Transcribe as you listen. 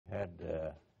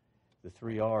the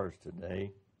 3 R's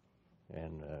today,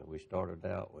 and we started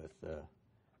out with,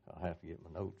 I'll have to get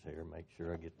my notes here, make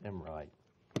sure I get them right.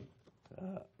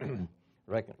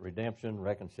 Redemption,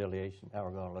 reconciliation, now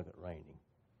we're going to look at reigning.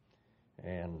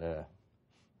 And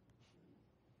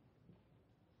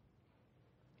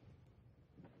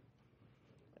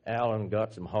Alan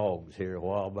got some hogs here a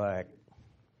while back.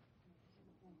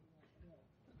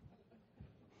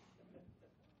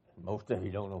 Most of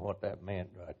you don't know what that meant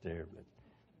right there, but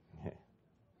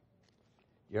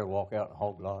you ever walk out in a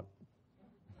hog lot?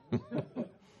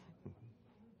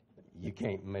 You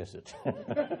can't miss it.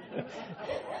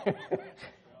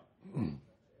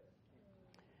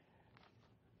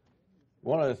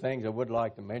 One of the things I would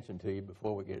like to mention to you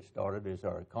before we get started is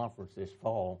our conference this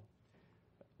fall.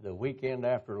 The weekend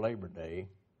after Labor Day,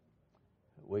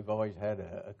 we've always had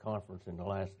a conference in the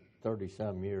last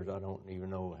 30-some years. I don't even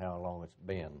know how long it's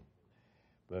been.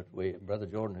 But Brother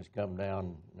Jordan has come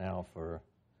down now for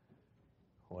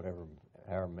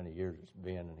however many years it's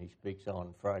been, and he speaks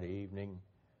on Friday evening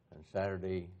and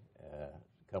Saturday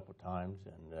a couple of times,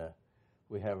 and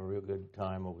we have a real good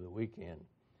time over the weekend.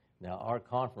 Now, our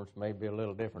conference may be a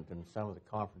little different than some of the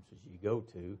conferences you go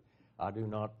to. I do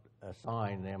not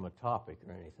assign them a topic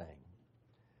or anything.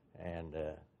 And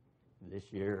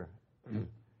this year,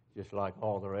 just like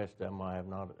all the rest of them, I have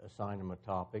not assigned them a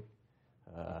topic.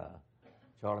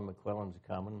 Charlie McClellan's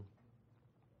coming,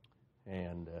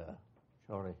 and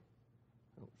Charlie,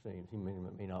 I don't see him. He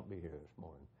may not be here this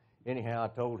morning. Anyhow, I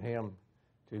told him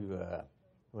to,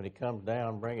 when he comes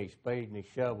down, bring his spade and his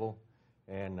shovel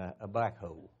and a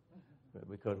backhoe,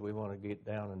 because we want to get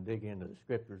down and dig into the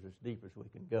Scriptures as deep as we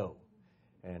can go.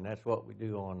 And that's what we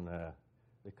do on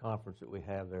the conference that we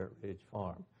have there at Ridge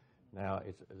Farm. Now,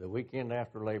 it's the weekend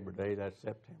after Labor Day. That's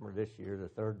September this year, the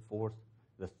 3rd, 4th,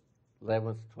 the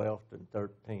 11th, 12th, and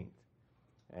 13th.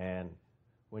 And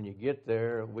when you get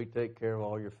there, we take care of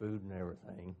all your food and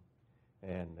everything.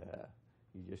 And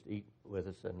you just eat with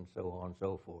us and so on and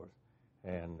so forth.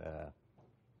 And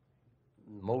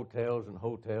motels and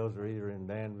hotels are either in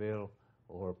Danville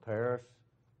or Paris.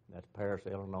 That's Paris,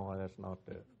 Illinois. That's not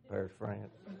Paris,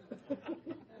 France.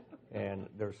 And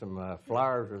there's some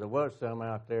flyers, or there was some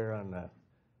out there on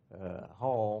the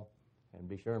hall, and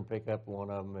be sure and pick up one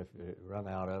of them if you run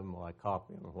out of them, or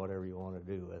copy them, or whatever you want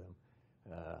to do with them.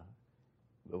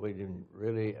 But we didn't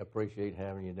really appreciate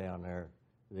having you down there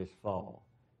this fall,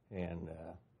 and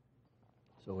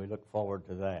so we look forward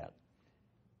to that.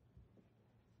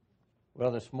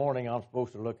 Well, this morning I'm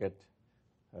supposed to look at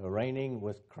reigning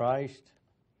with Christ,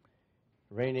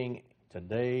 reigning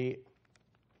today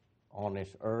on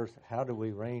this earth. How do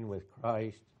we reign with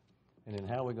Christ, and then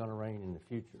how are we going to reign in the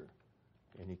future,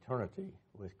 in eternity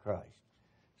with Christ?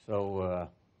 So,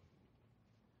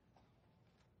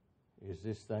 is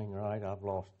this thing right? I've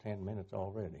lost 10 minutes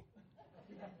already.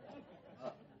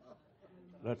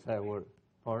 Let's have a word.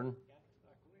 Pardon?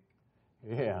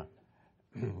 Yeah.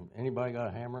 Anybody got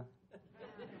a hammer?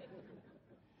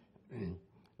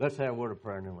 Let's have a word of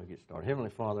prayer and then we'll get started. Heavenly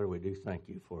Father, we do thank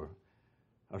you for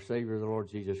our Savior, the Lord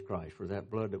Jesus Christ, for that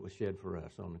blood that was shed for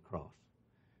us on the cross,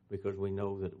 because we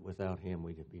know that without him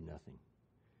we could be nothing.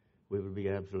 We would be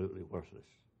absolutely worthless.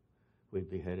 We'd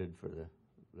be headed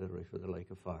literally for the lake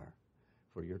of fire,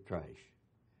 for your trash.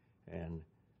 And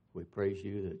we praise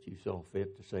you that you saw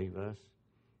fit to save us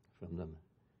from the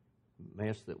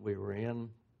mess that we were in,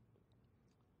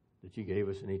 that you gave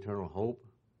us an eternal hope,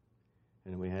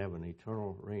 and we have an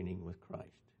eternal reigning with Christ,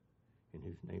 in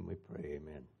whose name we pray,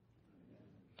 amen.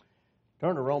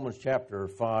 Turn to Romans chapter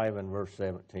 5 and verse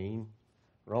 17.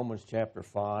 Romans chapter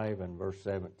 5 and verse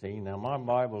 17. Now, my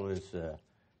Bible is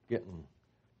getting,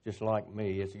 just like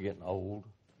me, it's getting old,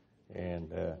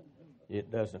 and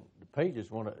it doesn't, the pages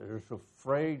they're so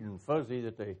frayed and fuzzy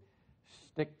that they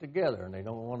stick together, and they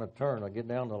don't want to turn. I get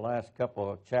down to the last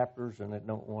couple of chapters, and it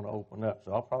don't want to open up,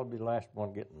 so I'll probably be the last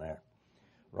one getting there.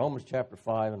 Romans chapter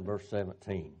 5 and verse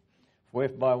 17. For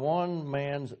if by one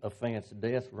man's offense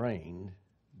death reigned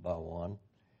by one,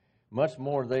 much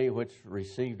more they which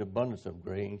received abundance of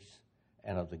grace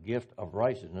and of the gift of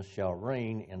righteousness shall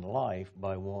reign in life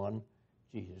by one,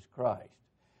 Jesus Christ.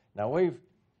 Now we've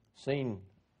seen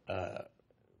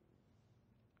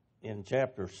in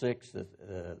chapter 6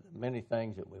 the many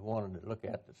things that we wanted to look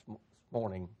at this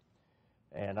morning,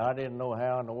 and I didn't know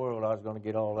how in the world I was going to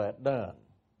get all that done.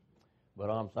 But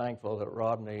I'm thankful that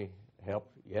Rodney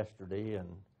helped yesterday and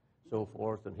so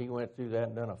forth, and he went through that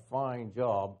and done a fine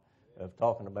job of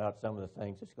talking about some of the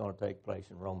things that's going to take place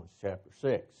in Romans chapter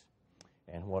 6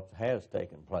 and what has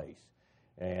taken place.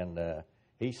 And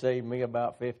he saved me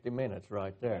about 50 minutes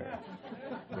right there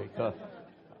because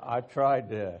I tried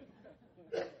to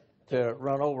to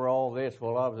run over all this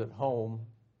while I was at home,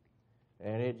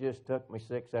 and it just took me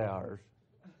 6 hours.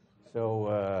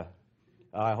 So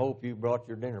I hope you brought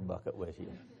your dinner bucket with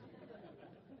you.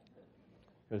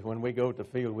 Because when we go to the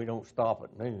field, we don't stop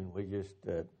at noon. We just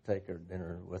take our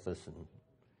dinner with us.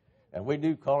 And we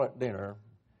do call it dinner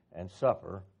and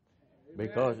supper,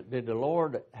 because did the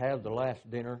Lord have the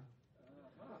last dinner?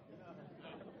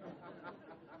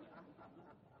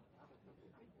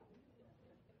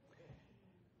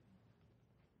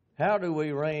 How do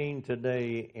we reign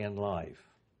today in life?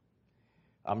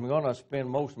 I'm going to spend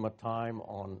most of my time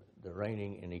on the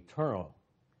reigning in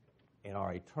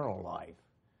our eternal life,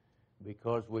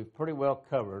 because we've pretty well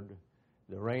covered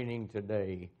the reigning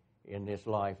today in this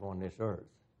life on this earth.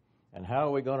 And how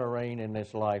are we going to reign in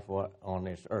this life on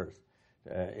this earth?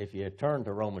 If you turn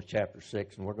to Romans chapter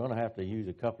 6, and we're going to have to use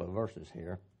a couple of verses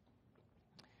here.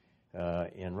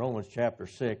 In Romans chapter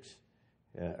 6,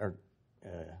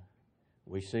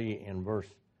 we see in verse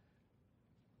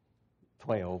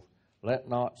 12, let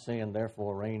not sin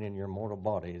therefore reign in your mortal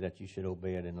body, that you should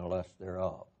obey it in the lust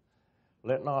thereof.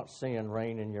 Let not sin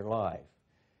reign in your life.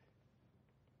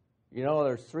 You know,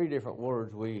 there's 3 different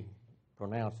words we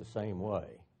pronounce the same way.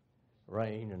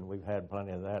 Reign, and we've had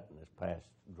plenty of that in this past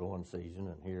growing season,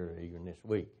 and here even this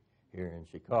week here in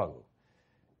Chicago.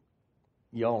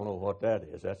 You all know what that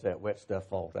is. That's that wet stuff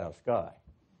falls out of the sky.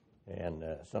 And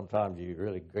sometimes you're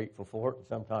really grateful for it, and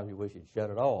sometimes you wish you'd shut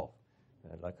it off,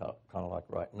 kind of like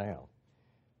right now.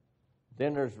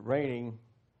 Then there's reining.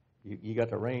 You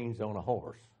got the reins on a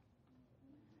horse,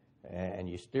 and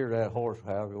you steer that horse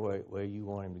however way you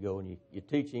want him to go, and you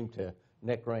teach him to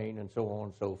neck rein and so on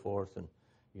and so forth, and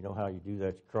you know how you do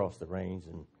that. You cross the reins,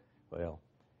 and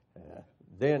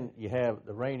then you have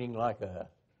the reining like a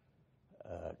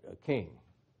king.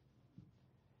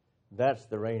 That's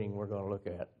the reigning we're going to look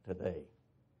at today.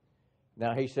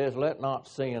 Now he says, let not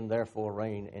sin therefore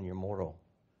reign in your mortal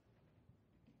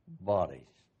bodies,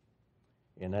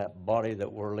 in that body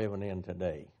that we're living in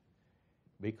today,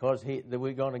 because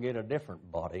we're going to get a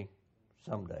different body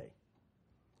someday.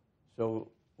 So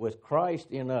with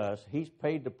Christ in us, he's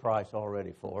paid the price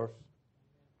already for us.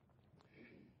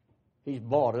 He's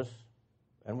bought us,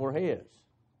 and we're his.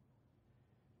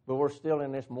 But we're still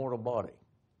in this mortal body.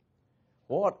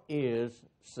 What is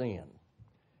sin?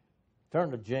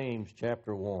 Turn to James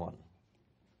chapter 1.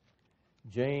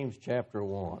 James chapter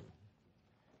 1.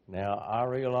 Now, I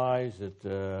realize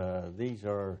that these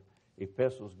are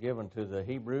epistles given to the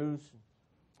Hebrews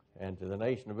and to the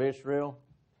nation of Israel,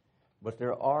 but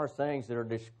there are things that are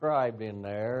described in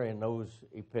there in those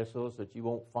epistles that you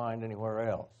won't find anywhere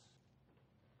else.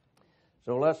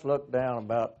 So let's look down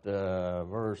about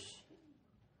verse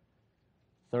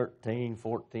 13,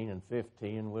 14, and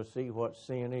 15, we'll see what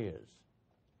sin is.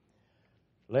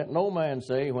 Let no man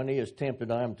say, when he is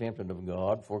tempted, I am tempted of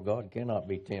God, for God cannot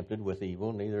be tempted with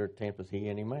evil, neither tempteth he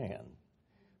any man.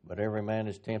 But every man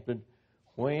is tempted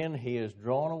when he is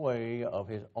drawn away of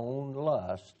his own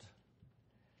lust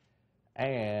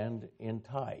and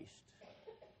enticed.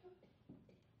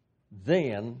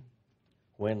 Then,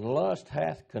 when lust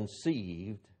hath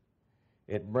conceived,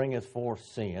 it bringeth forth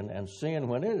sin, and sin,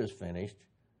 when it is finished,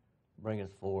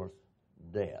 bringeth forth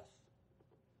death.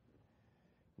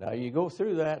 Now, you go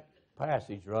through that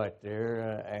passage right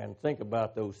there and think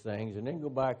about those things, and then go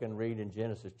back and read in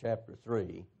Genesis chapter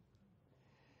 3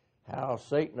 how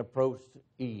Satan approached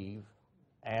Eve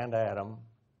and Adam,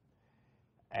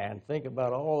 and think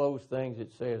about all those things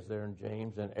it says there in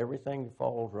James, and everything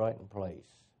falls right in place.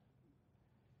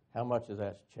 How much of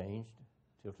that's changed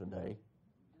till today?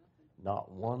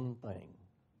 Not one thing.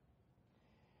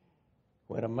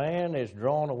 When a man is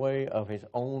drawn away of his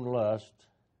own lust,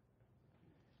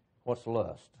 what's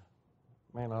lust?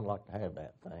 Man, I'd like to have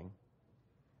that thing.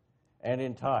 And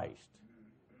enticed.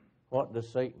 What does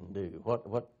Satan do?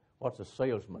 What's a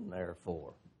salesman there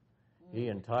for? He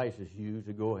entices you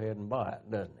to go ahead and buy it,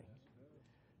 doesn't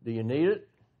he? Do you need it?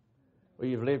 Well,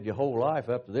 you've lived your whole life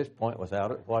up to this point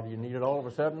without it. Why do you need it all of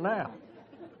a sudden now?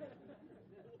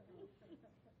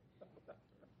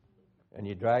 And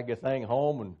you drag your thing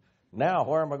home, and now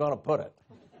where am I going to put it?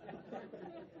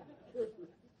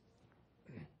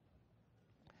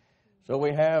 So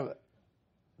we have,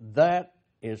 that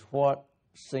is what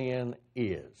sin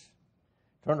is.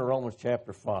 Turn to Romans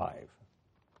chapter 5.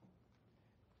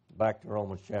 Back to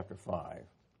Romans chapter 5.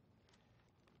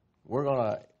 We're going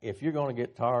to, if you're going to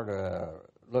get tired of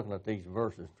looking at these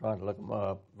verses, trying to look them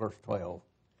up, verse 12,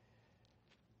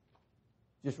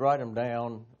 just write them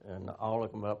down, and I'll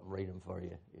look them up and read them for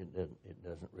you. It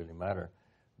doesn't really matter,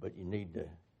 but you need to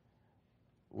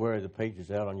wear the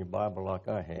pages out on your Bible like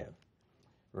I have.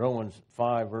 Romans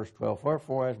 5, verse 12.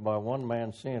 Wherefore, as by one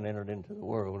man sin entered into the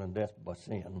world, and death by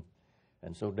sin,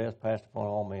 and so death passed upon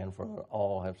all men, for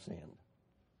all have sinned.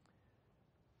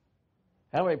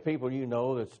 How many people you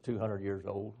know that's 200 years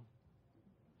old?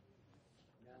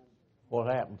 What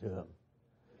happened to them?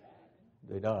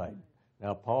 They died.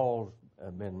 Now, Paul's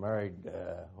been married,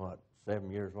 7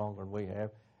 years longer than we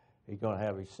have. He's going to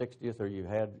have his 60th, or you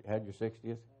had your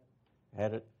 60th?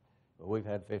 Had it? Well, we've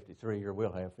had 53, or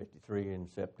we'll have 53 in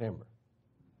September.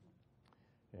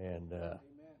 And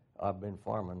I've been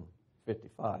farming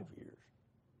 55 years.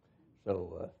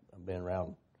 So I've been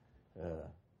around the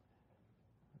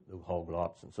hog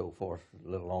lots and so forth a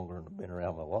little longer than I've been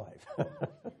around my wife.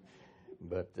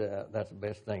 But that's the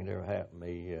best thing that ever happened to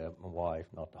me, my wife,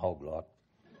 not the hog lot.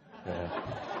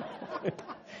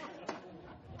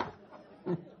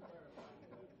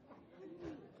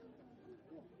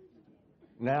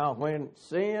 Now, when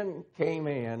sin came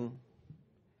in,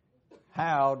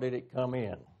 how did it come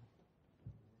in?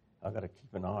 I've got to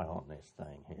keep an eye on this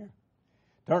thing here.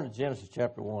 Turn to Genesis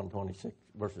chapter 1, 26,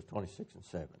 verses 26 and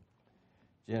 7.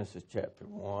 Genesis chapter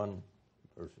 1,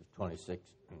 verses 26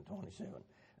 and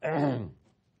 27.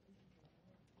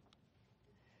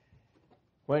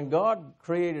 When God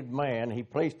created man, he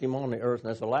placed him on the earth, and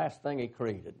that's the last thing he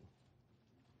created.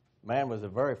 Man was the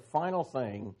very final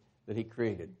thing that he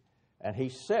created. And he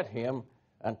set him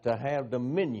to have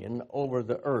dominion over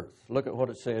the earth. Look at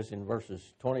what it says in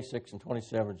verses 26 and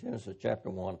 27, Genesis chapter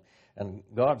 1. And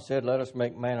God said, let us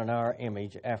make man in our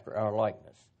image after our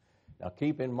likeness. Now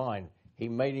keep in mind, he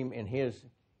made him in his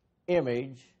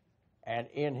image and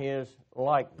in his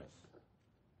likeness.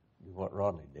 Do what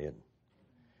Rodney did.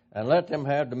 And let them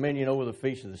have dominion over the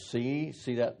fish of the sea.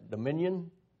 See that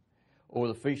dominion? Over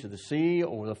the fish of the sea,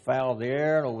 over the fowl of the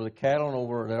air, and over the cattle, and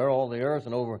over all the earth,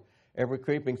 and over every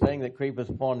creeping thing that creepeth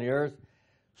upon the earth.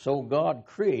 So God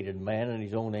created man in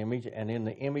his own image, and in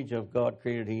the image of God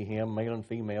created he him, male and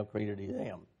female created he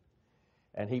them.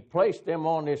 And he placed them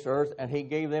on this earth, and he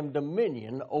gave them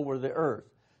dominion over the earth.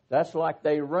 That's like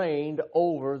they reigned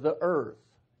over the earth.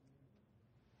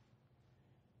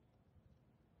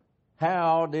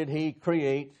 How did he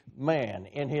create man?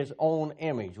 In his own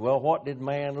image. Well, what did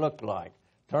man look like?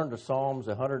 Turn to Psalms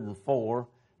 104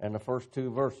 and the first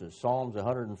two verses. Psalms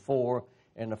 104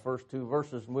 and the first two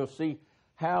verses, and we'll see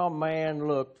how man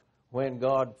looked when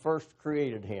God first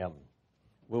created him.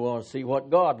 We want to see what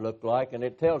God looked like, and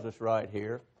it tells us right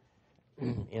here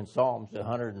in Psalms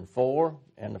 104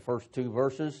 and the first two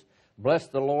verses. Bless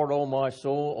the Lord, O my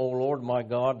soul, O Lord my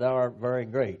God, thou art very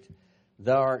great.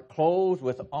 Thou art clothed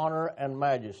with honor and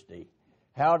majesty.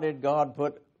 How did God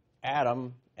put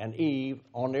Adam and Eve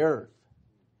on the earth?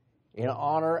 In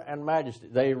honor and majesty.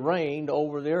 They reigned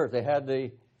over the earth. They had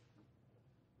the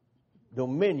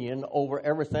dominion over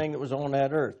everything that was on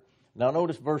that earth. Now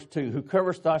notice verse 2. Who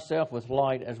coverest thyself with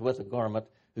light as with a garment,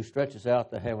 who stretches out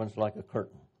the heavens like a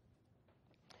curtain.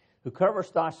 Who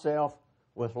coverest thyself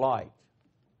with light.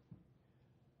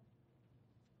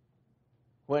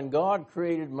 When God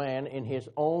created man in his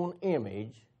own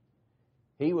image,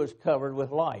 he was covered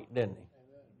with light, didn't he?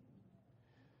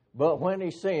 But when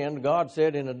he sinned, God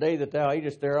said, in the day that thou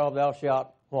eatest thereof, thou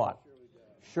shalt what?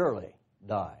 Surely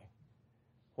die.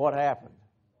 What happened?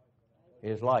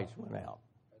 His lights went out.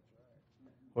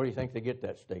 Where do you think they get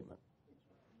that statement?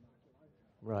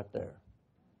 Right there.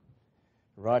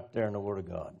 Right there in the Word of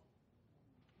God.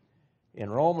 In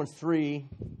Romans 3,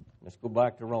 let's go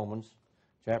back to Romans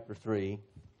chapter 3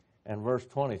 and verse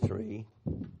 23.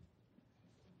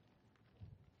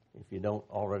 If you don't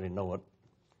already know it.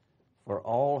 For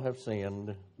all have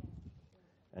sinned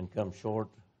and come short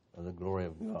of the glory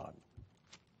of God.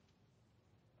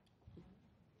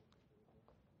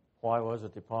 Why was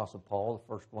it the Apostle Paul, the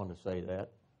first one to say that?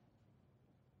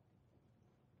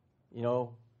 You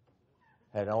know,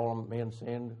 had all men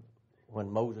sinned when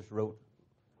Moses wrote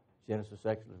Genesis,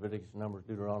 Exodus, Leviticus, Numbers,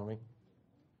 Deuteronomy?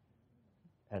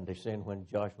 And they sinned when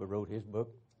Joshua wrote his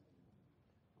book?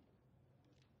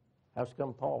 How's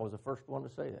come Paul was the first one to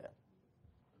say that?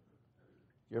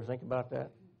 You ever think about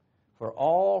that? For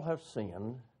all have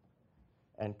sinned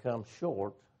and come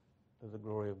short of the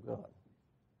glory of God.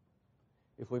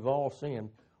 If we've all sinned,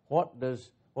 what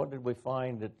did we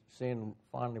find that sin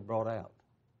finally brought out?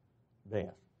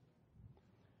 Death.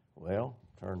 Well,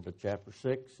 turn to chapter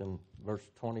 6 and verse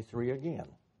 23 again.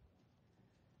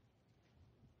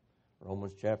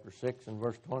 Romans chapter 6 and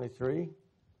verse 23.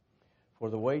 For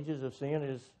the wages of sin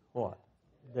is what?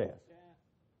 Death.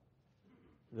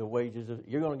 The wages of,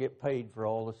 you're going to get paid for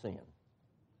all the sin.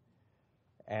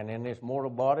 And in this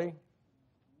mortal body,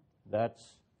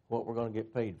 that's what we're going to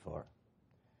get paid for.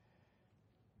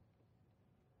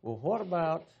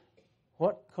 Well,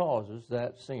 what causes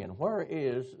that sin? Where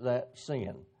is that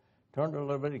sin? Turn to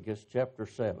Leviticus chapter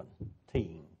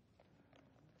 17.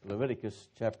 Leviticus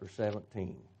chapter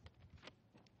 17.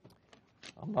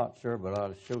 I'm not sure, but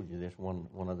I showed you this one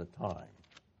at a time.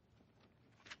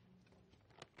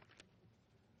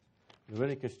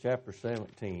 Leviticus chapter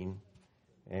 17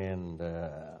 and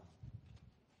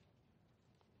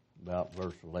about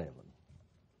verse 11.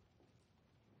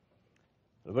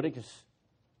 Leviticus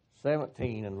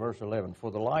 17 and verse 11. For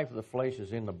the life of the flesh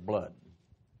is in the blood,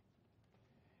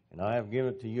 and I have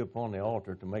given it to you upon the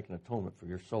altar to make an atonement for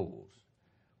your souls.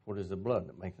 For it is the blood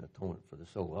that makes an atonement for the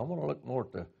soul. I want to look more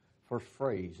at the first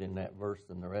phrase in that verse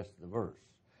than the rest of the verse.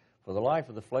 For the life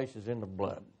of the flesh is in the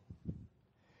blood.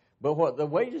 But what the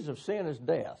wages of sin is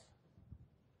death.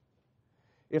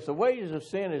 If the wages of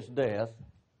sin is death,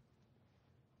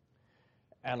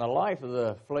 and the life of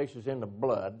the flesh is in the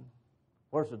blood,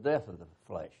 where's the death of the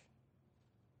flesh?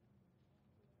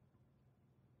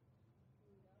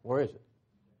 Where is it?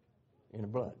 In the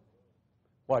blood.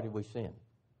 Why did we sin?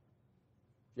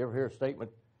 Did you ever hear a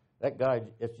statement, that guy,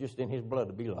 it's just in his blood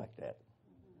to be like that?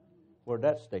 Where'd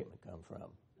that statement come from?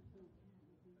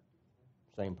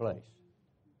 Same place.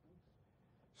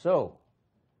 So,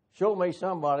 show me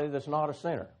somebody that's not a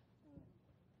sinner.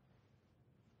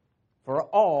 For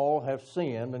all have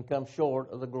sinned and come short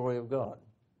of the glory of God.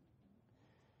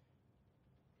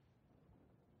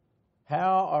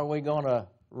 How are we going to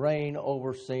reign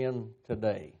over sin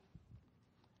today?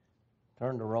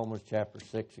 Turn to Romans chapter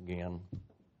 6 again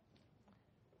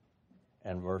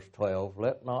and verse 12.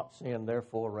 Let not sin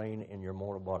therefore reign in your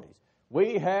mortal bodies.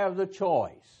 We have the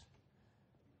choice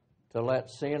to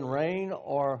let sin reign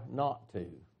or not to.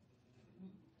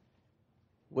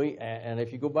 And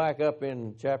if you go back up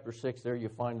in chapter 6 there, you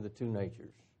find the two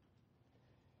natures.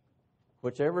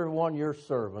 Whichever one you're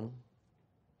serving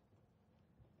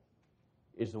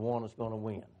is the one that's going to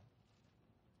win.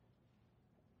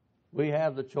 We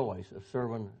have the choice of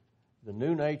serving the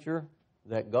new nature,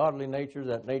 that godly nature,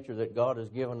 that nature that God has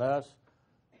given us,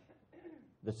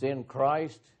 that's in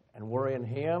Christ, and we're in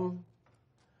Him,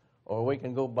 or we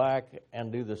can go back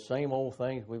and do the same old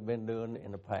things we've been doing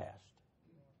in the past.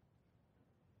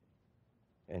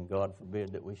 And God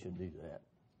forbid that we should do that.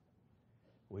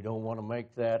 We don't want to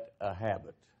make that a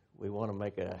habit. We want to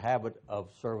make a habit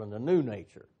of serving the new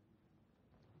nature.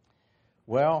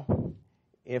 Well,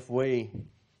 if we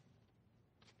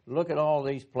look at all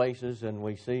these places and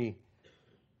we see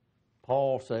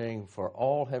Paul saying, for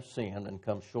all have sinned and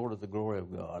come short of the glory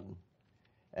of God,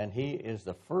 and he is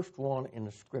the first one in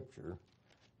the Scripture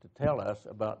to tell us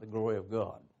about the glory of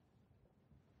God,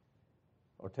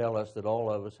 or tell us that all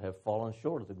of us have fallen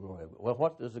short of the glory of God. Well,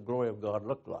 what does the glory of God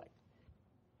look like?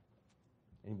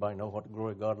 Anybody know what the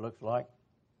glory of God looks like?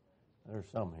 There's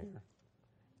some here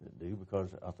that do, because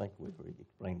I think we've already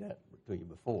explained that to you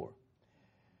before.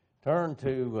 Turn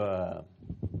to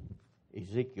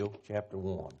Ezekiel chapter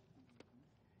 1.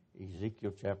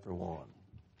 Ezekiel chapter 1.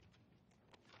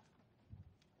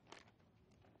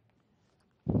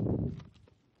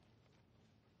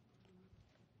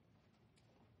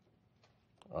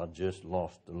 I just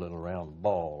lost the little round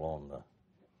ball on the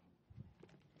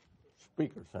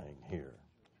speaker thing here.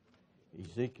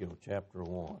 Ezekiel chapter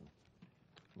 1.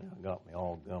 Now, it got me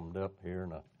all gummed up here,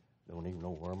 and I don't even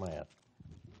know where I'm at.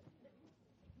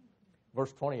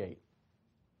 Verse 28.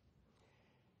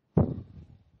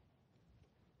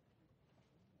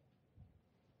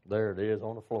 There it is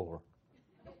on the floor.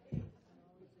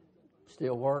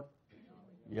 Still work?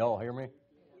 Y'all hear me?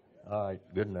 All right,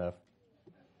 good enough.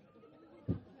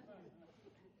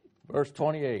 Verse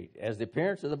 28, as the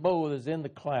appearance of the bow is in the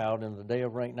cloud in the day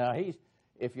of rain. Now,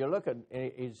 if you look at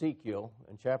Ezekiel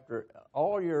in chapter,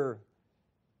 all your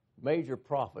major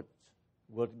prophets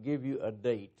will give you a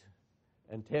date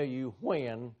and tell you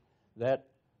when that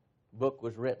book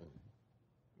was written.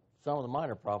 Some of the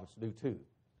minor prophets do too.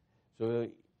 So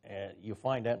you'll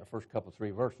find that in the first couple,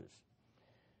 3 verses.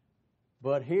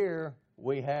 But here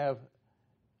we have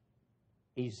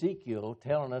Ezekiel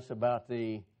telling us about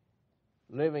the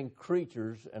living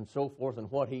creatures and so forth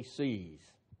and what he sees.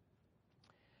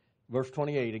 Verse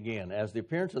 28 again, as the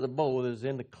appearance of the bow is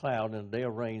in the cloud in the day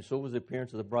of rain, so was the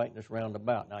appearance of the brightness round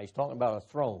about. Now he's talking about a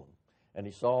throne, and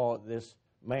he saw this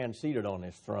man seated on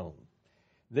this throne.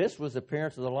 This was the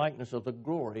appearance of the likeness of the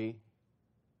glory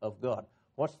of God.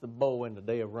 What's the bow in the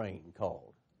day of rain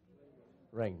called?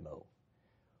 Rainbow.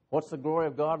 What's the glory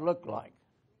of God look like?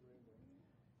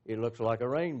 It looks like a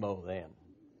rainbow then.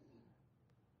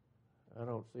 I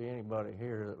don't see anybody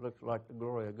here that looks like the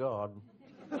glory of God.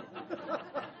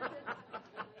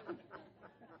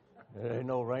 There ain't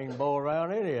no rainbow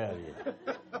around any of you.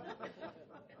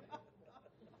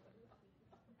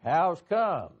 How's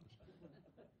come?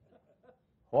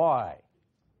 Why?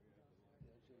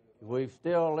 We're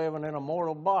still living in a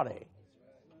mortal body.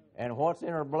 And what's in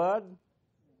our blood?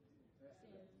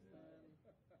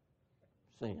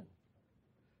 Sin.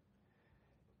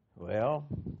 Well,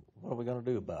 what are we going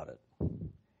to do about it?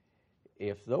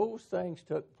 If those things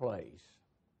took place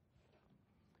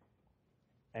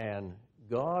and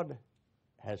God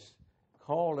has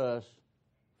called us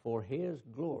for His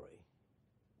glory,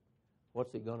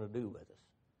 what's He going to do with us?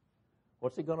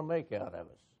 What's He going to make out of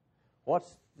us?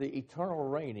 What's the eternal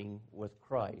reigning with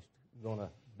Christ going to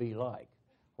be like?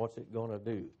 What's it going to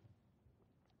do?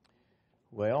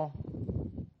 Well,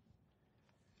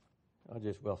 I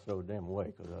just throw them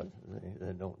away because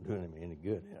they don't do me any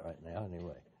good right now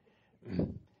anyway.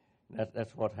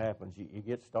 That's what happens. You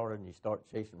get started and you start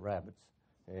chasing rabbits,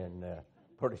 and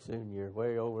pretty soon you're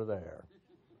way over there.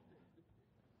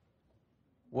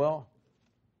 Well,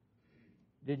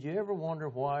 did you ever wonder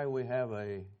why we have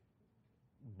a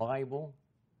Bible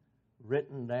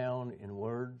written down in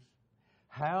words?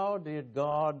 How did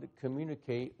God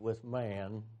communicate with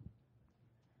man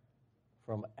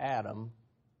from Adam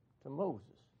to Moses?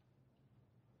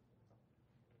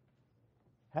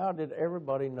 How did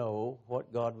everybody know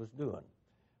what God was doing?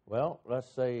 Well, let's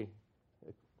say,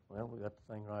 we got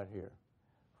the thing right here.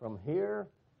 From here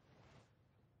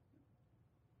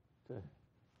to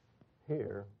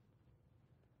here,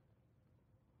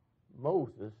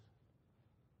 Moses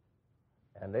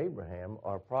and Abraham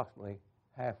are approximately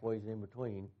halfway in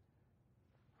between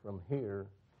from here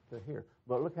to here.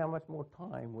 But look how much more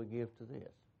time we give to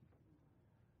this.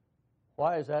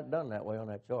 Why is that done that way on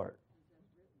that chart?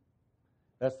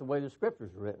 That's the way the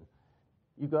Scriptures are written.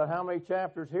 You've got how many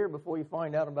chapters here before you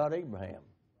find out about Abraham?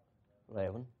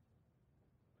 11.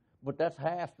 But that's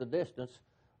half the distance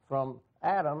from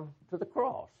Adam to the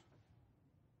cross.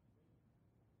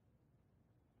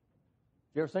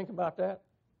 Did you ever think about that?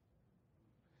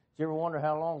 Did you ever wonder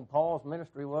how long Paul's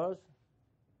ministry was?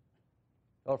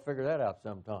 I'll figure that out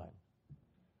sometime.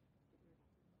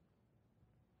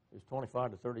 It was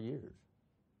 25 to 30 years.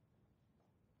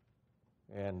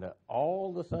 And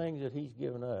all the things that he's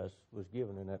given us was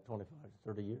given in that 25 to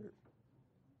 30 years.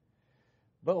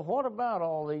 But what about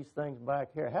all these things back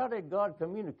here? How did God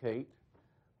communicate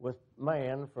with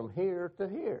man from here to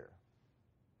here?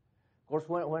 Of course,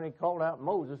 when he called out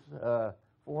Moses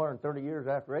 430 years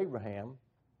after Abraham,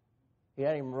 he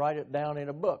had him write it down in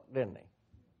a book, didn't he?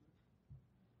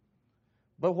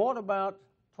 But what about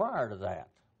prior to that?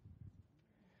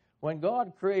 When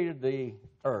God created the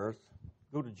earth,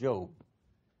 go to Job,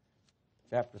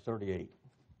 chapter 38.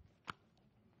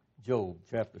 Job,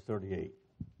 chapter 38.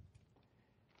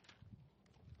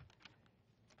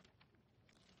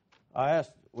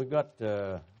 We've got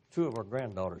two of our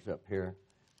granddaughters up here,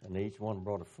 and each one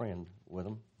brought a friend with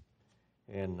them.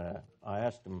 And I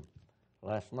asked them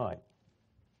last night,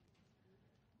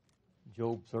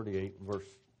 Job 38, verse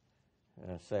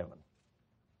 7.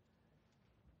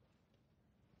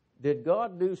 Did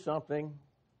God do something?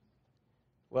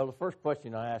 Well, the first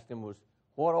question I asked him was,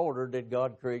 what order did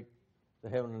God create the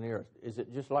heaven and the earth? Is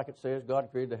it just like it says God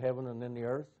created the heaven and then the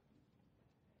earth?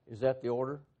 Is that the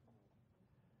order?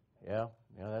 Yeah,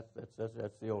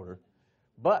 that's the order.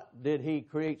 But did he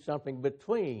create something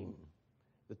between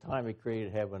the time he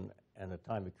created heaven and the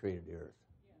time he created the earth?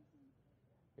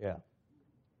 Yeah.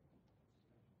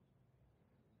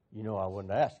 You know I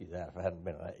wouldn't ask you that if I hadn't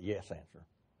been a yes answer.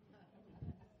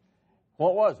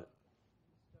 What was it?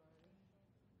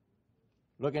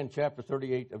 Look in chapter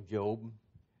 38 of Job,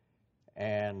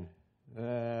 and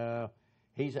God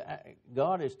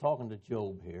is talking to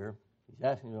Job here. He's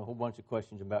asking him a whole bunch of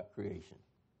questions about creation.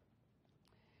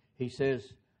 He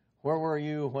says, where were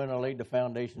you when I laid the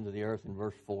foundations of the earth, in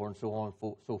verse 4, and so on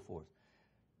and so forth.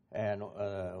 And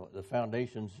the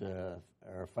foundations,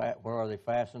 where are they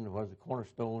fastened? Where's the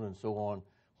cornerstone, and so on.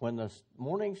 When the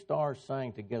morning stars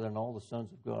sang together and all the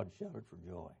sons of God shouted for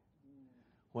joy.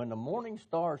 When the morning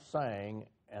stars sang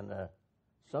and the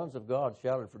sons of God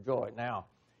shouted for joy. Now,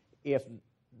 if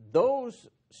those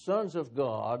sons of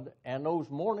God and those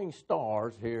morning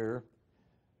stars here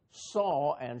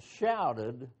saw and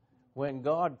shouted when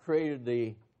God created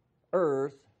the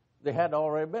earth, they had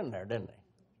already been there, didn't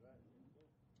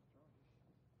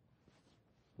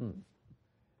they?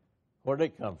 Where'd they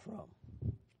come from?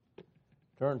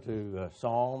 Turn to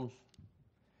Psalms.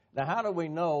 Now, how do we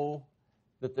know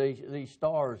that these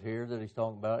stars here that he's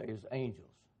talking about is angels?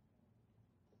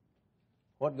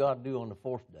 What did God do on the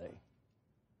fourth day?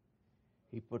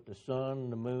 He put the sun,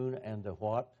 the moon, and the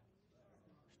what?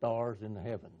 stars in the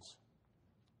heavens.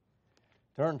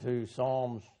 Turn to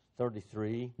Psalms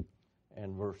 33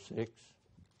 and verse 6.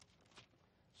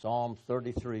 Psalms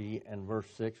 33 and verse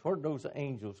 6. Where did those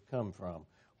angels come from?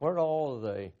 Where did all of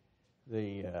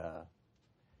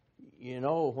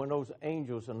when those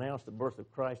angels announced the birth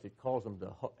of Christ, it calls them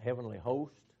the heavenly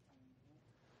host.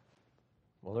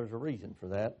 Well, there's a reason for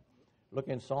that. Look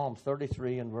in Psalms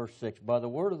 33 and verse 6. By the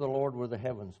word of the Lord were the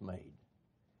heavens made.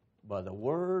 By the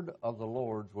word of the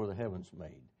Lord were the heavens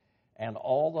made, and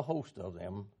all the host of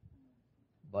them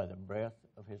by the breath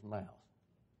of his mouth.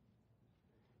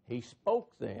 He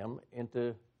spoke them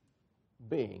into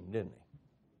being, didn't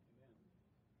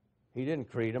he? He didn't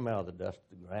create them out of the dust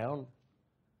of the ground.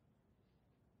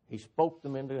 He spoke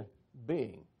them into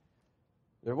being.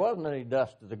 There wasn't any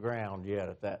dust of the ground yet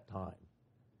at that time.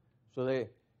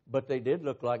 But they did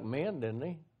look like men, didn't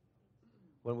they?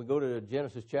 When we go to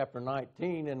Genesis chapter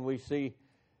 19 and we see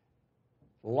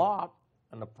Lot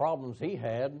and the problems he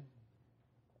had,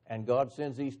 and God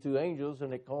sends these two angels,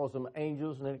 and it calls them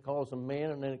angels, and then it calls them men,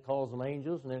 and then it calls them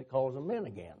angels, and then it calls them men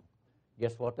again.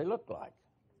 Guess what they look like?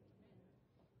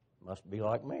 Must be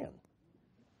like men.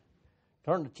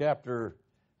 Turn to chapter,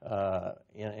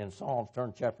 in Psalms,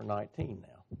 turn to chapter 19 now.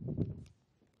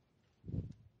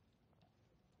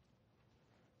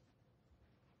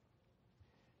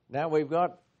 Now we've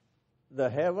got the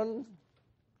heaven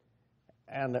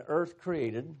and the earth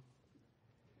created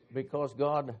because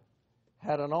God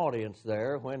had an audience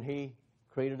there when he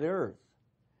created the earth.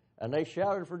 And they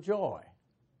shouted for joy.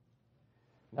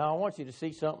 Now I want you to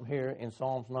see something here in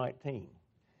Psalms 19.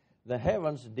 The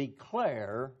heavens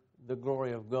declare the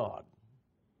glory of God,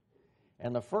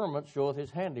 and the firmament showeth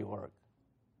his handiwork.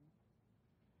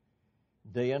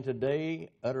 Day unto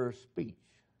day utter speech.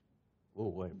 Oh,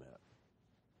 wait a minute.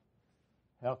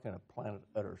 How can a planet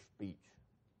utter speech?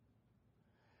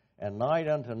 And night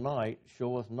unto night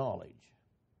showeth knowledge.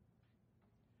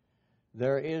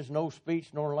 There is no speech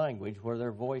nor language where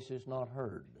their voice is not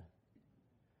heard.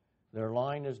 Their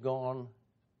line is gone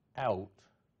out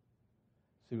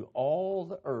through all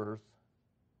the earth,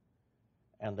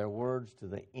 and their words to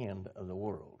the end of the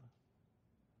world.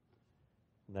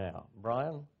 Now,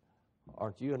 Brian,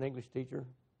 aren't you an English teacher?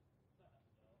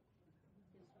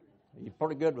 You're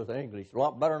pretty good with English, a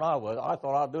lot better than I was. I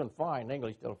thought I was doing fine in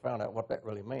English till I found out what that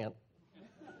really meant.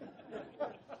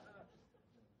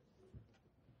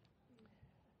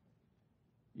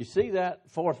 You see that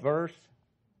fourth verse?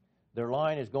 Their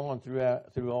line is going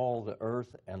through all the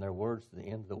earth, and their words to the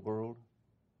end of the world.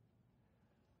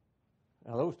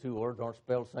 Now, those two words aren't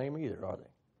spelled the same either, are they?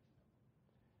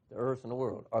 The earth and the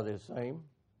world. Are they the same?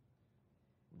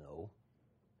 No.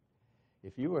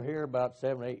 If you were here about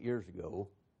 7 or 8 years ago,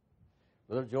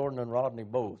 Brother Jordan and Rodney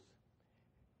both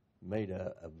made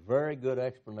a very good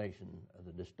explanation of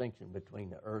the distinction between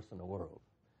the earth and the world.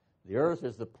 The earth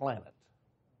is the planet.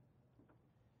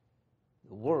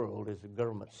 The world is the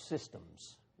government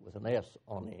systems with an S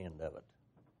on the end of it.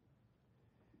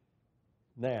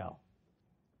 Now,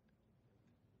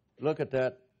 look at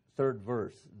that third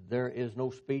verse. There is no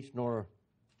speech nor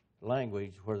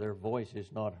language where their voice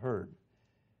is not heard.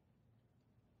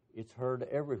 It's heard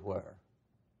everywhere.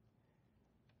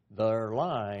 Their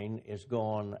line is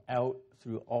gone out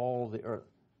through all the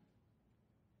earth,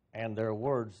 and their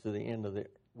words to the end of the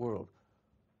world.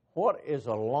 What is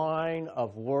a line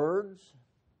of words?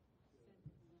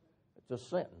 It's a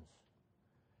sentence.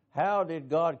 How did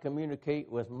God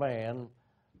communicate with man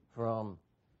from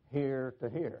here to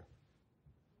here?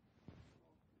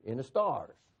 In the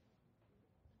stars.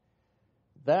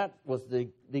 That was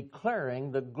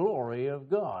declaring the glory of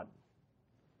God.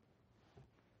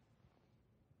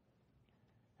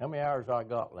 How many hours I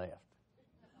got left?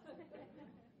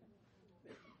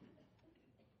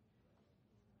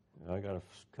 I got to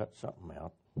cut something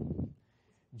out.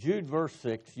 Jude verse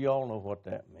 6, you all know what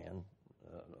that meant.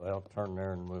 Well, turn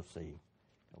there and we'll see.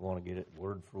 I want to get it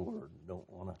word for word. Don't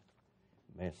want to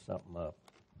mess something up.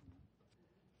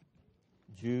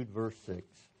 Jude verse 6.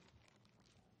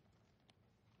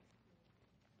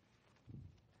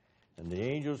 And the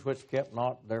angels which kept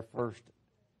not their first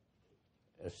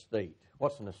estate.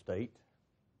 What's an estate?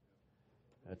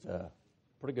 That's a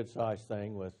pretty good sized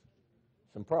thing with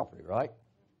some property, right?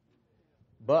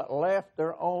 But left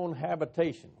their own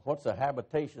habitation. What's a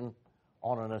habitation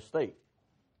on an estate?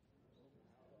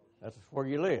 That's where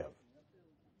you live.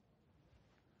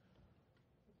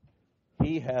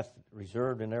 He hath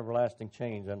reserved in everlasting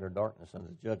chains under darkness unto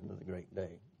the judgment of the great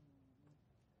day.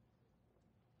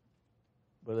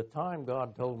 By the time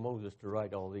God told Moses to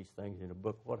write all these things in a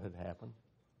book, what had happened?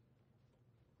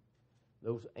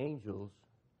 Those angels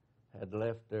had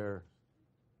left their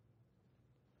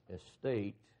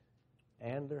estate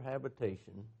and their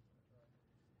habitation,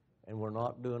 and were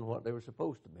not doing what they were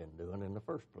supposed to have been doing in the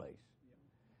first place.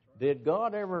 Did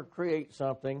God ever create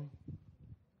something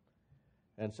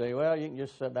and say, well, you can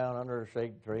just sit down under a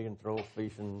shade tree and throw a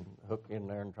fish and hook in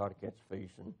there and try to catch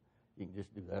fish, and you can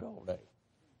just do that all day,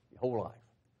 your whole life?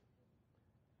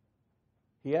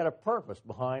 He had a purpose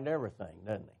behind everything,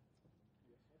 didn't he?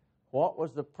 What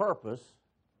was the purpose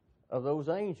of those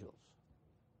angels?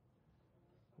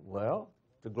 Well,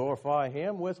 to glorify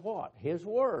Him with what? His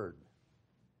Word.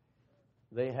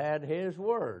 They had His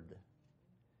Word.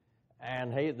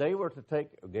 And they were to take,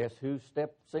 guess who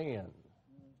steps in?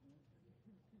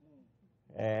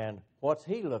 And what's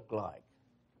He look like?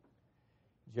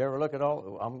 Did you ever look at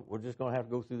all, we're just going to have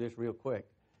to go through this real quick.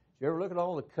 Did you ever look at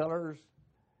all the colors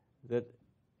that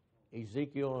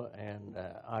Ezekiel and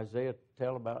Isaiah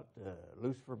tell about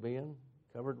Lucifer being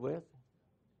covered with?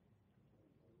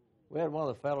 We had one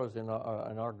of the fellows in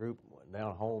our group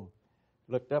down home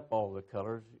looked up all the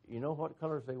colors. You know what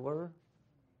colors they were?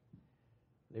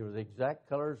 They were the exact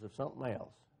colors of something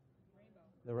else.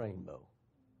 Rainbow. The rainbow.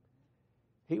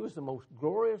 He was the most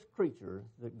glorious creature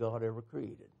that God ever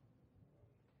created.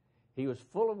 He was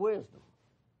full of wisdom.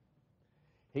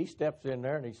 He steps in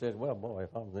there and he says, well, boy,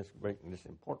 if I'm this great and this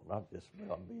important, I'll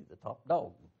be the top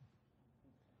dog.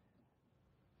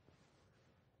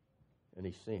 And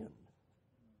he sinned.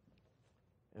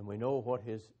 And we know what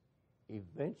his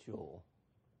eventual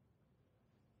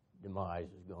demise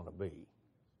is going to be.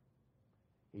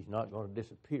 He's not going to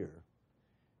disappear,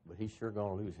 but he's sure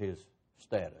going to lose his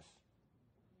status.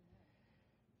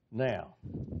 Now,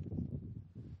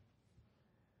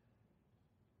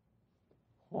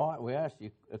 why, we asked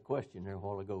you a question there a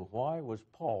while ago. Why was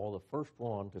Paul the first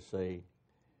one to say,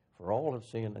 for all have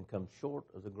sinned and come short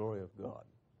of the glory of God?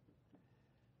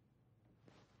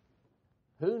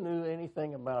 Who knew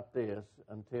anything about this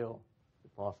until the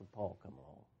Apostle Paul come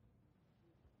along?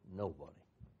 Nobody.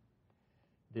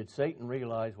 Did Satan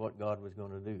realize what God was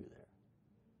going to do there?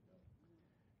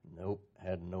 Nope,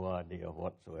 had no idea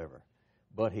whatsoever.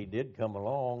 But he did come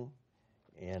along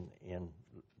in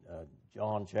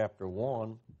John chapter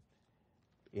 1.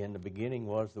 In the beginning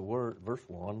was the Word, verse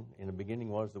 1, in the beginning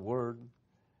was the Word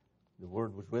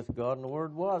was with God, and the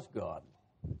Word was God.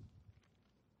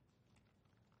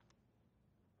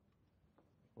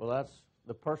 Well, that's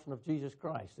the person of Jesus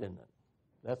Christ, isn't it?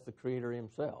 That's the Creator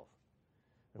Himself.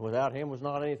 And without Him was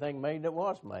not anything made that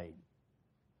was made.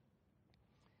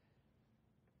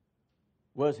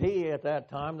 Was He at that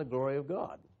time the glory of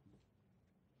God?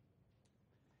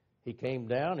 He came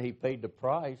down, He paid the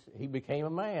price, He became a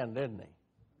man, didn't He?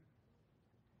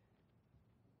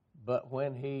 But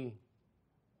when He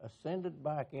ascended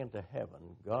back into heaven,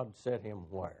 God set Him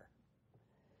where?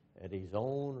 At His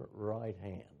own right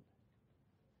hand,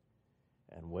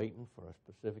 and waiting for a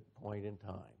specific point in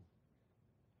time.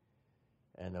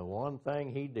 And the one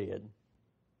thing He did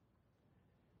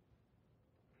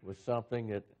was something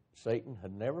that Satan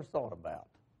had never thought about.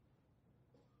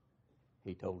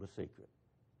 He told a secret.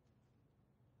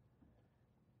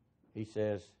 He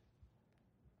says,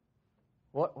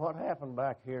 what happened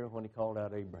back here when He called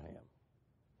out Abraham?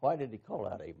 Why did He call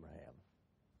out Abraham?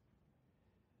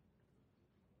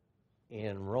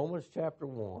 In Romans chapter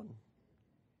 1,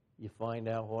 you find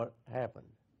out what happened.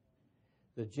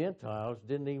 The Gentiles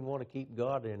didn't even want to keep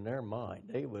God in their mind.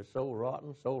 They were so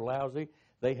rotten, so lousy.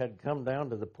 They had come down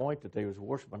to the point that they was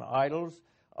worshiping idols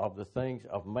of the things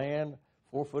of man,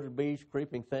 four-footed beasts,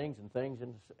 creeping things, and things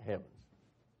in the heavens.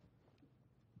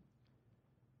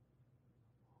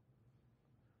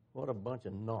 What a bunch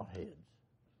of knotheads.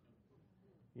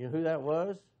 You know who that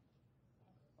was?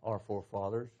 Our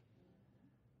forefathers.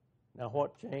 Now,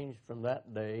 what changed from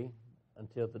that day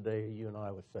until the day you and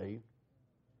I was saved?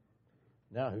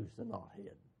 Now who's the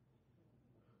knothead?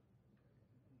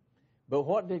 But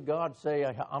what did God say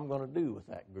I'm going to do with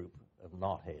that group of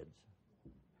knotheads?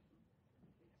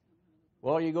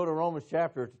 Well, you go to Romans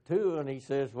chapter 2 and He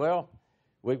says, well,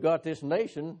 we've got this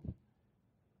nation.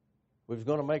 We was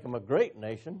going to make them a great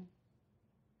nation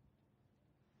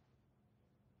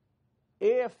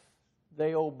if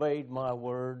they obeyed my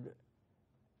word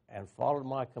and followed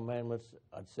my commandments.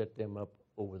 I'd set them up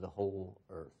over the whole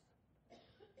earth.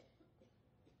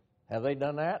 Have they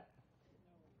done that?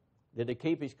 Did they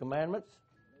keep His commandments?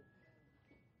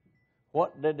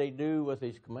 What did they do with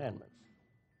His commandments?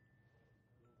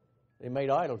 They made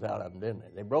idols out of them, didn't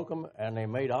they? They broke them and they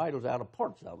made idols out of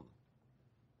parts of them.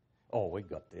 Oh, we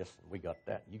got this and we got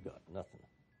that. You got nothing.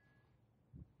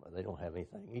 Well, they don't have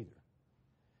anything either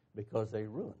because they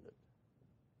ruined it.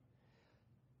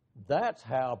 That's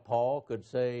how Paul could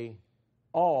say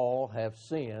all have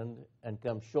sinned and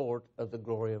come short of the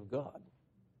glory of God.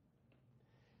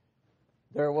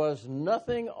 There was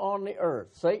nothing on the earth.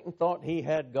 Satan thought he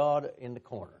had God in the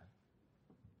corner.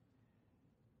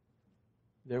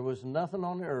 There was nothing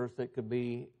on the earth that could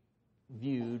be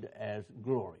viewed as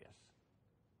glorious.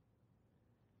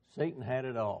 Satan had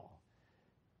it all.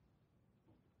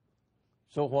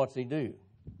 So what's he do?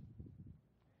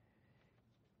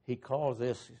 He calls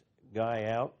this guy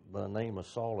out by the name of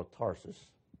Saul of Tarsus,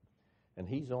 and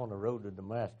he's on the road to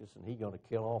Damascus, and he's going to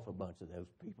kill off a bunch of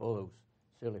those people, those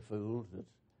silly fools that's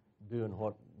doing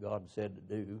what God said to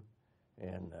do,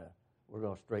 and we're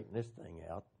going to straighten this thing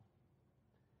out.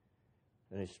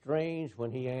 And it's strange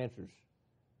when he answers,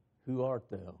 "Who art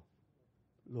thou,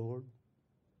 Lord?"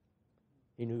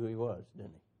 He knew who he was,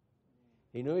 didn't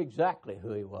he? He knew exactly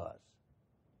who he was.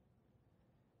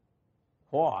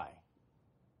 Why?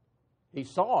 He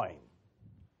saw him.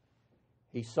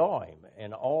 He saw him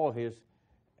in all his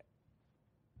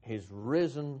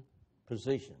risen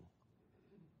position.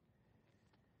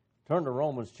 Turn to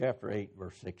Romans chapter 8,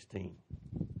 verse 16.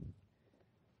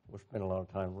 We'll spend a lot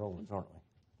of time in Romans, aren't we?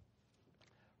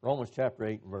 Romans chapter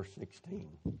 8 and verse 16.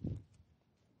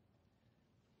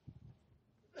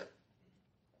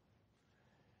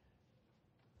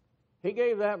 He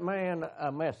gave that man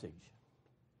a message.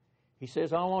 He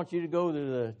says, I want you to go to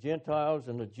the Gentiles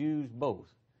and the Jews both.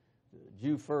 The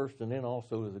Jew first and then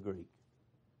also to the Greek.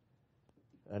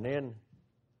 And then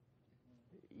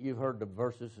you've heard the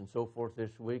verses and so forth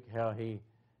this week, how he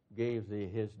gave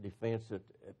his defense at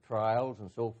trials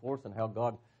and so forth, and how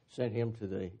God sent him to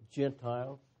the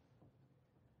Gentiles.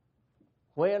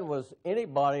 When was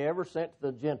anybody ever sent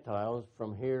to the Gentiles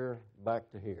from here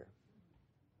back to here?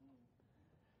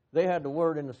 They had the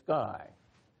word in the sky,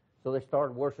 so they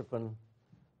started worshiping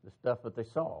the stuff that they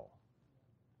saw.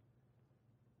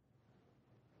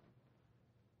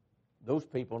 Those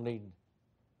people need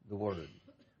the word.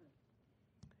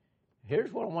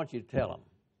 Here's what I want you to tell them.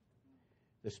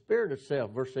 The Spirit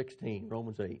itself, verse 16,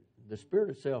 Romans 8, the Spirit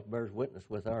itself bears witness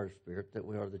with our spirit that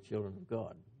we are the children of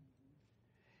God.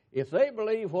 If they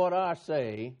believe what I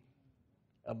say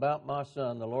about my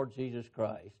Son, the Lord Jesus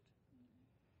Christ,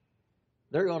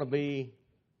 they're going to be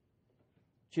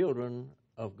children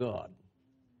of God.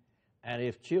 And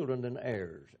if children, then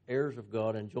heirs, heirs of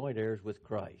God and joint heirs with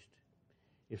Christ.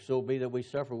 If so be that we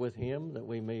suffer with him, that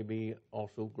we may be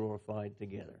also glorified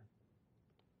together.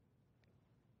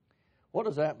 What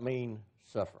does that mean,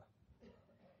 suffer?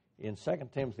 In 2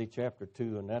 Timothy chapter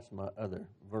 2, and that's my other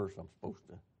verse I'm supposed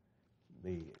to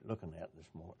be looking at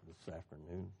this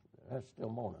afternoon. That's still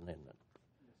morning, isn't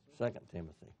it? 2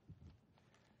 Timothy.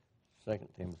 2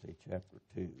 Timothy chapter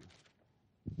 2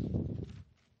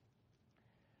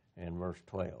 and verse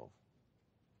 12.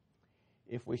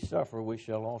 If we suffer, we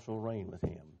shall also reign with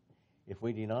him. If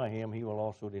we deny him, he will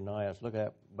also deny us.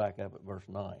 Back up at verse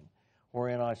 9.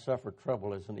 Wherein I suffer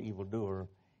trouble as an evildoer,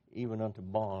 even unto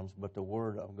bonds, but the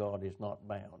word of God is not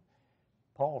bound.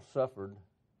 Paul suffered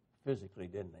physically,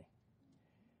 didn't he?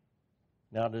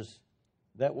 Now, does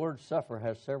that word suffer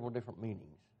has several different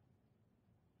meanings?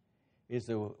 Is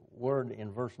the word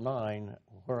in verse 9,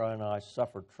 wherein I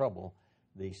suffer trouble,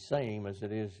 the same as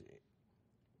it is,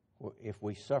 if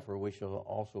we suffer, we shall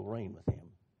also reign with him?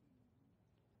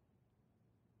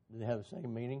 Do they have the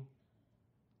same meaning?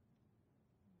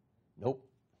 Nope.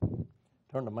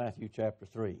 Turn to Matthew chapter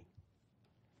 3.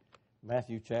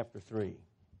 Matthew chapter 3.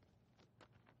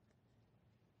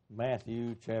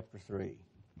 Matthew chapter 3.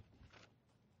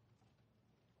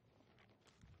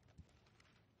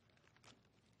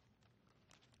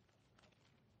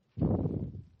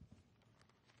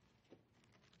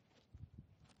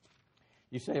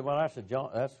 You say, well,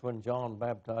 that's when John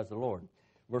baptized the Lord.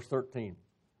 Verse 13.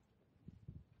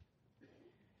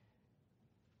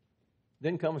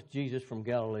 Then comes Jesus from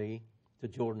Galilee to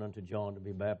Jordan unto John to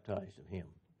be baptized of him.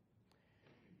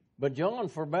 But John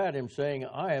forbade him, saying,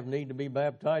 I have need to be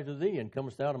baptized of thee, and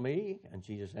comest thou to me? And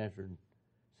Jesus answered,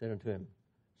 said unto him,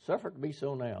 Suffer it to be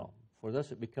so now, for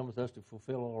thus it becometh us to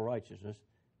fulfill all righteousness.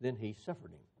 Then he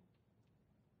suffered him.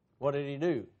 What did he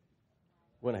do?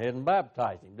 Went ahead and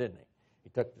baptized him, didn't he? He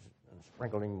took and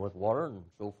sprinkled him with water and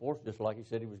so forth, just like he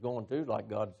said he was going to, like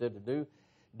God said to do.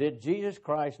 Did Jesus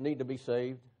Christ need to be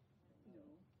saved?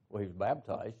 Well, he was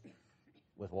baptized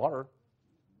with water.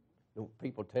 Do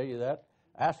people tell you that?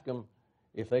 Ask them,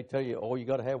 if they tell you, oh, you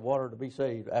got to have water to be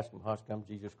saved, ask them how come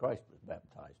Jesus Christ was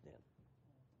baptized in.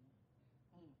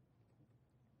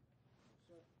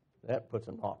 That puts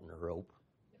a knot in the rope.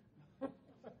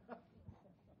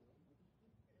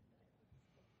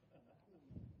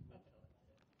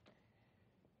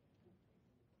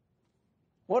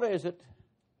 What is it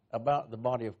about the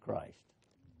body of Christ.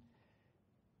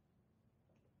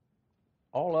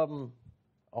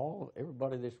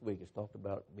 Everybody this week has talked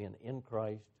about being in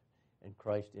Christ and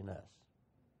Christ in us.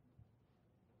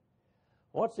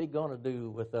 What's He going to do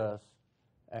with us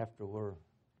after we're...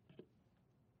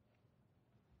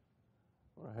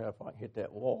 I wonder if I can hit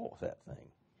that wall with that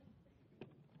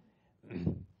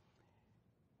thing.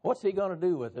 What's He going to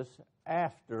do with us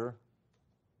after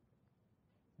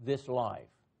this life?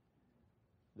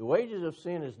 The wages of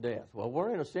sin is death. Well,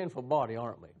 we're in a sinful body,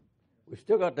 aren't we? We've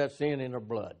still got that sin in our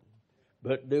blood.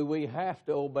 But do we have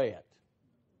to obey it?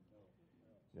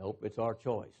 Nope, it's our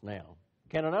choice now.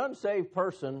 Can an unsaved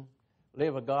person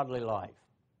live a godly life?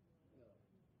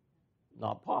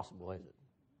 Not possible, is it?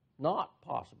 Not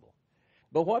possible.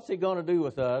 But what's He going to do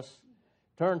with us?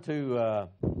 Turn to,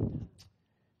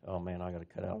 oh man, I got to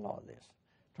cut out a lot of this.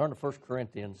 Turn to 1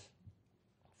 Corinthians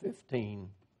 15.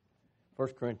 1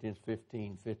 Corinthians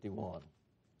 15, 51.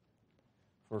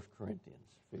 1 Corinthians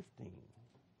 15.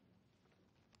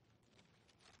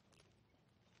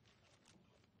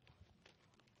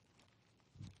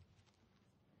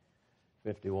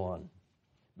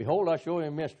 Behold, I show you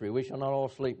a mystery. We shall not all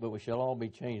sleep, but we shall all be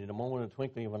changed in a moment, in the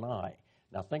twinkling of an eye.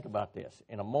 Now think about this.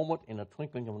 In a moment, in a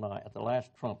twinkling of an eye, at the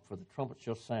last trump, for the trumpet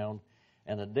shall sound,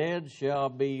 and the dead shall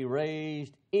be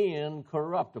raised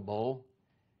incorruptible,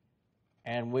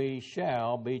 and we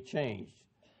shall be changed.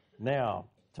 Now,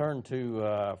 turn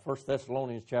to 1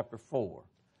 Thessalonians chapter 4.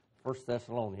 1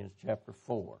 Thessalonians chapter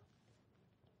 4.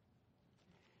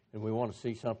 And we want to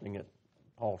see something that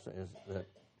Paul says, that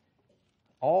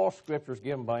all Scripture is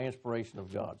given by inspiration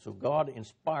of God. So God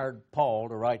inspired Paul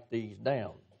to write these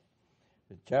down.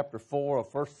 In chapter 4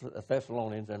 of 1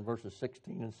 Thessalonians and verses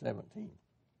 16 and 17.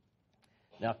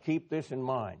 Now keep this in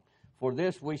mind. For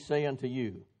this we say unto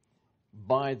you,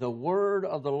 by the word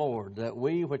of the Lord, that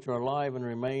we which are alive and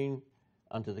remain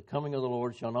unto the coming of the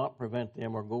Lord shall not prevent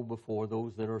them or go before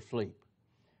those that are asleep.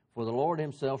 For the Lord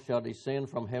Himself shall descend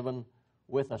from heaven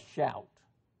with a shout.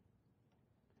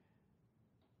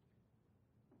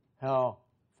 How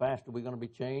fast are we going to be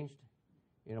changed?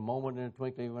 In a moment, in a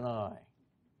twinkling of an eye.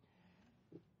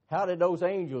 How did those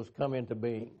angels come into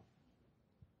being?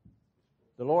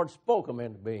 The Lord spoke them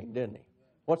into being, didn't He?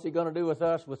 What's He going to do with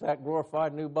us with that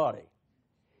glorified new body?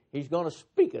 He's going to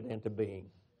speak it into being.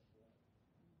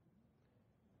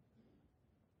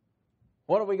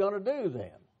 What are we going to do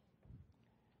then?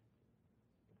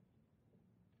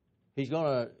 He's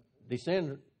going to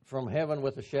descend from heaven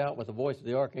with a shout, with the voice of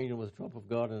the archangel, with the trump of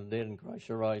God, and the dead in Christ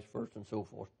shall rise first, and so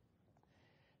forth.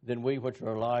 Then we which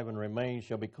are alive and remain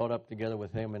shall be caught up together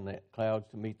with Him in the clouds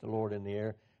to meet the Lord in the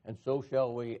air, and so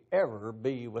shall we ever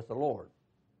be with the Lord.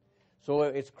 So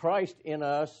it's Christ in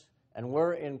us, and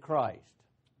we're in Christ.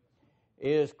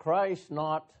 Is Christ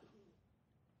not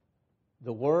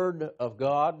the Word of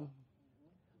God?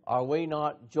 Are we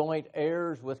not joint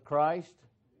heirs with Christ?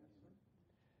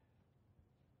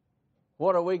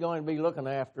 What are we going to be looking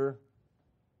after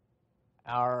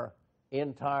our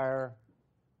entire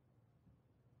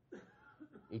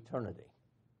eternity?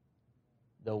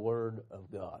 The Word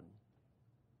of God.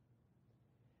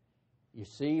 You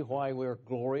see why we're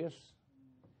glorious?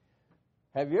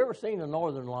 Have you ever seen the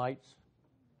Northern Lights?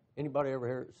 Anybody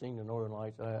ever seen the Northern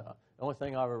Lights? The only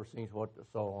thing I've ever seen is what I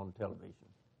saw on television.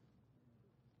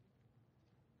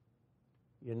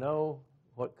 You know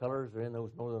what colors are in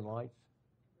those Northern Lights?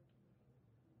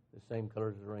 The same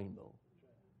colors as the rainbow.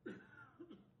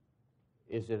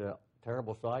 Is it a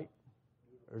terrible sight,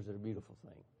 or is it a beautiful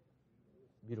thing?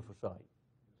 Beautiful sight.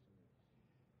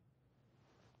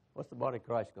 What's the body of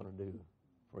Christ going to do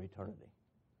for eternity?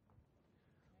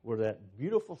 We're that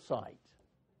beautiful sight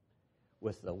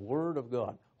with the Word of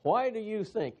God. Why do you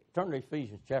think? Turn to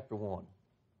Ephesians chapter 1.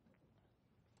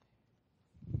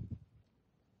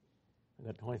 I've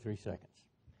got 23 seconds.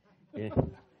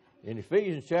 In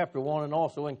Ephesians chapter 1 and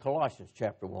also in Colossians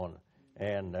chapter 1.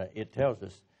 And it tells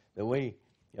us that we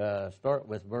start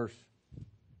with verse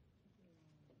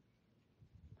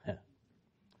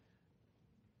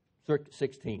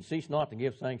 16. Cease not to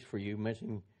give thanks for you,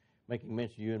 making mention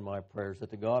of you in my prayers,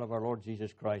 that the God of our Lord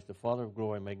Jesus Christ, the Father of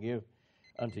glory, may give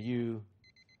unto you.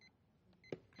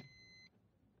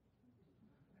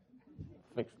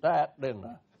 Fixed that, didn't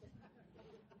I?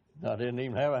 I didn't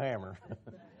even have a hammer.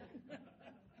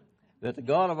 That the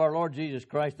God of our Lord Jesus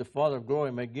Christ, the Father of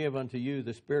glory, may give unto you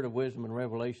the spirit of wisdom and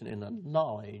revelation in the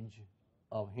knowledge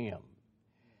of Him.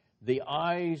 The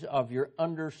eyes of your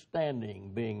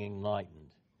understanding being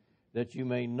enlightened, that you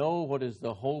may know what is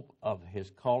the hope of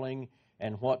His calling,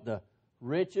 and what the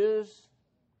riches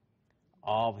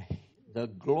of the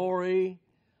glory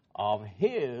of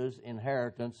His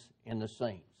inheritance in the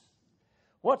saints.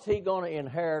 What's He going to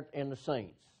inherit in the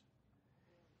saints?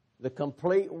 The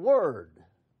complete Word.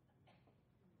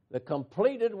 The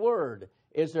completed Word.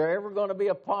 Is there ever going to be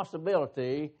a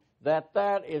possibility that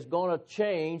that is going to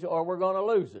change or we're going to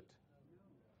lose it?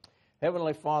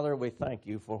 Heavenly Father, we thank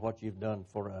you for what you've done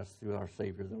for us through our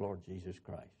Savior, the Lord Jesus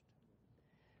Christ.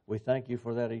 We thank you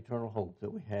for that eternal hope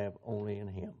that we have only in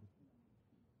Him,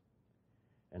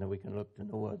 and that we can look to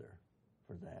no other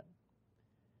for that.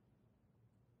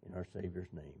 In our Savior's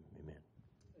name, amen.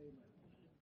 Amen.